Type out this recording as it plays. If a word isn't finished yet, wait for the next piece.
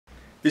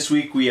This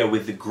week we are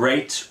with the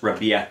great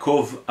Rabbi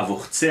Yaakov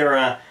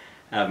Abuhatzeira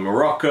of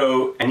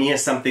Morocco, and he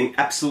has something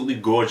absolutely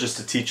gorgeous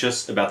to teach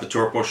us about the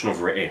Torah portion of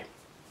Re'eh.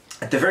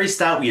 At the very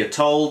start we are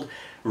told,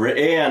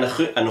 Re'eh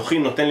anochi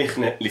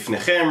noten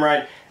lifnechem,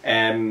 right?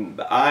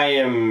 I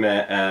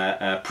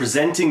am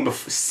presenting,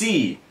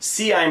 see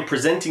I am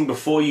presenting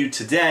before you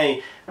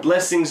today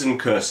blessings and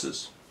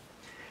curses.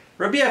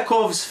 Rabbi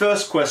Yaakov's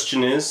first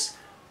question is,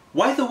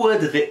 why the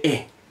word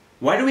Re'eh?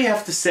 Why do we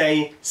have to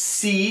say,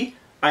 see,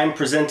 I am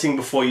presenting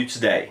before you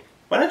today?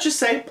 Why not just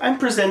say, I'm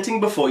presenting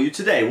before you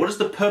today? What is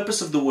the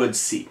purpose of the word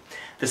see?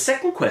 The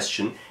second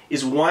question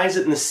is, why is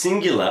it in the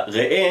singular,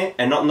 Re'eh,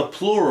 and not in the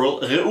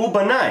plural, Re'u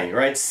banai,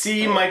 right?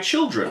 See my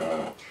children.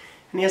 And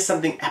he has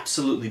something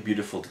absolutely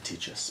beautiful to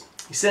teach us.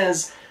 He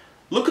says,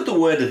 look at the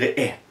word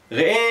Re'eh.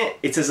 Re'eh,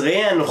 it says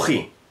Re'eh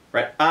anochi,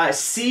 right?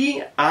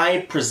 See,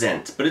 I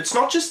present. But it's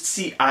not just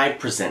see, I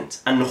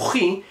present.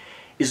 Anochi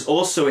is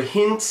also a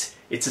hint,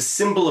 it's a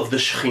symbol of the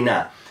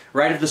Shekhinah,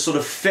 right? Of the sort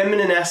of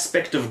feminine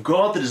aspect of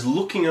God that is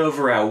looking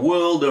over our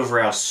world, over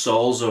our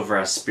souls, over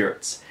our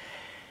spirits.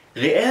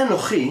 Re'eh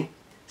anochi,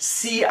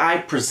 see, I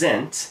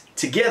present,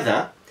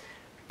 together,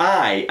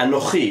 I,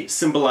 anochi,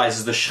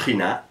 symbolizes the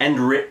Shekhinah, and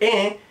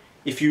Re'eh,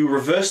 if you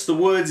reverse the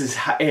words, is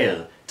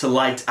ha'er, to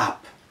light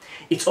up.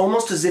 It's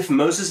almost as if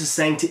Moses is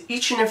saying to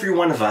each and every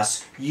one of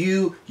us,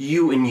 you,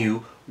 and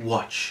you,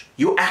 watch.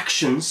 Your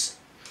actions,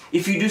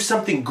 if you do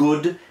something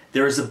good,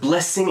 there is a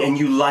blessing and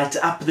you light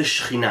up the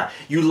Shekhinah.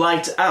 You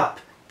light up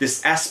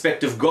this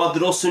aspect of God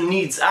that also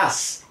needs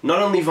us. Not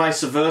only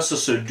vice versa,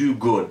 so do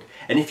good.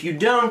 And if you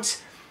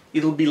don't,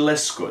 it'll be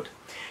less good.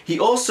 He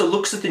also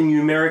looks at the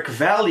numeric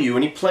value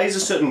and he plays a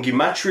certain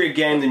gematria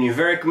game, the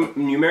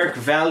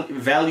numeric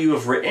value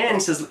of Re'eh,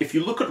 and says, if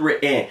you look at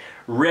Re'eh,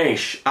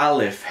 Resh,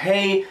 Aleph,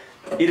 Hey,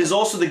 it is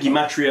also the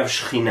gematria of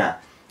Shekhinah,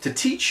 to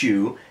teach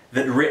you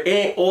that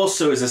Re'eh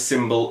also is a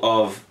symbol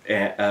of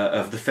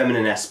the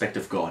feminine aspect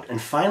of God. And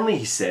finally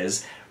he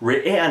says,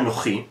 Re'eh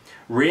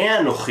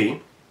anochi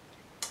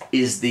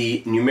is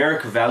the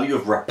numeric value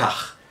of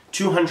Rapach,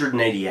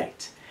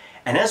 288.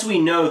 And as we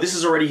know, this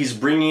is already, he's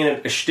bringing in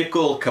a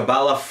shtickle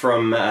Kabbalah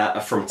from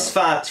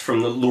Tzfat, from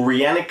the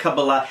Lurianic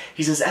Kabbalah.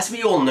 He says, as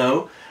we all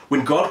know,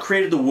 when God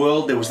created the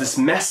world, there was this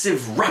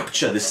massive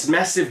rupture, this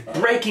massive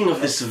breaking of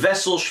this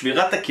vessel,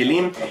 Shvirat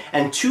HaKelim,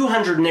 and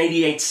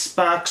 288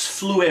 sparks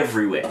flew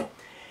everywhere.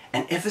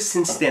 And ever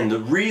since then, the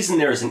reason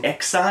there is an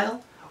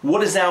exile,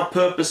 what is our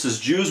purpose as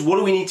Jews? What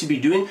do we need to be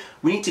doing?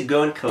 We need to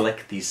go and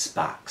collect these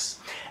sparks.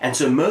 And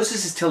so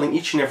Moses is telling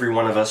each and every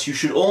one of us, you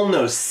should all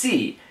know,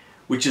 see,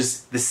 which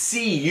is the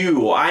see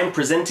you, or I'm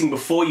presenting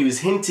before you, is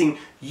hinting,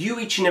 you,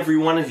 each and every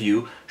one of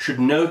you, should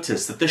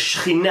notice that the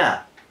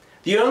Shekhinah,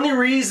 the only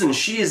reason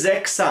she is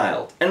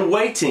exiled and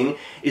waiting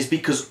is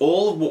because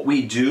all of what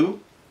we do,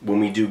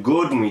 when we do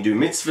good, when we do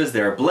mitzvahs,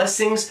 there are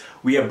blessings,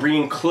 we are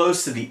bringing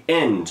close to the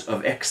end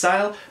of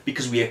exile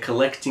because we are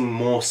collecting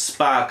more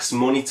sparks,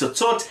 more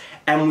nitzotzot,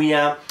 and we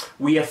are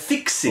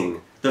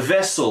fixing the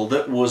vessel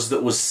that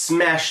was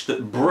smashed,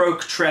 that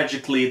broke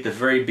tragically at the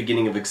very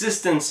beginning of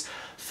existence.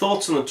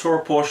 Thoughts on the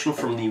Torah portion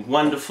from the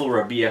wonderful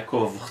Rabbi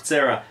Yaakov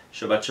Abuhatzeira.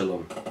 Shabbat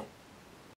Shalom.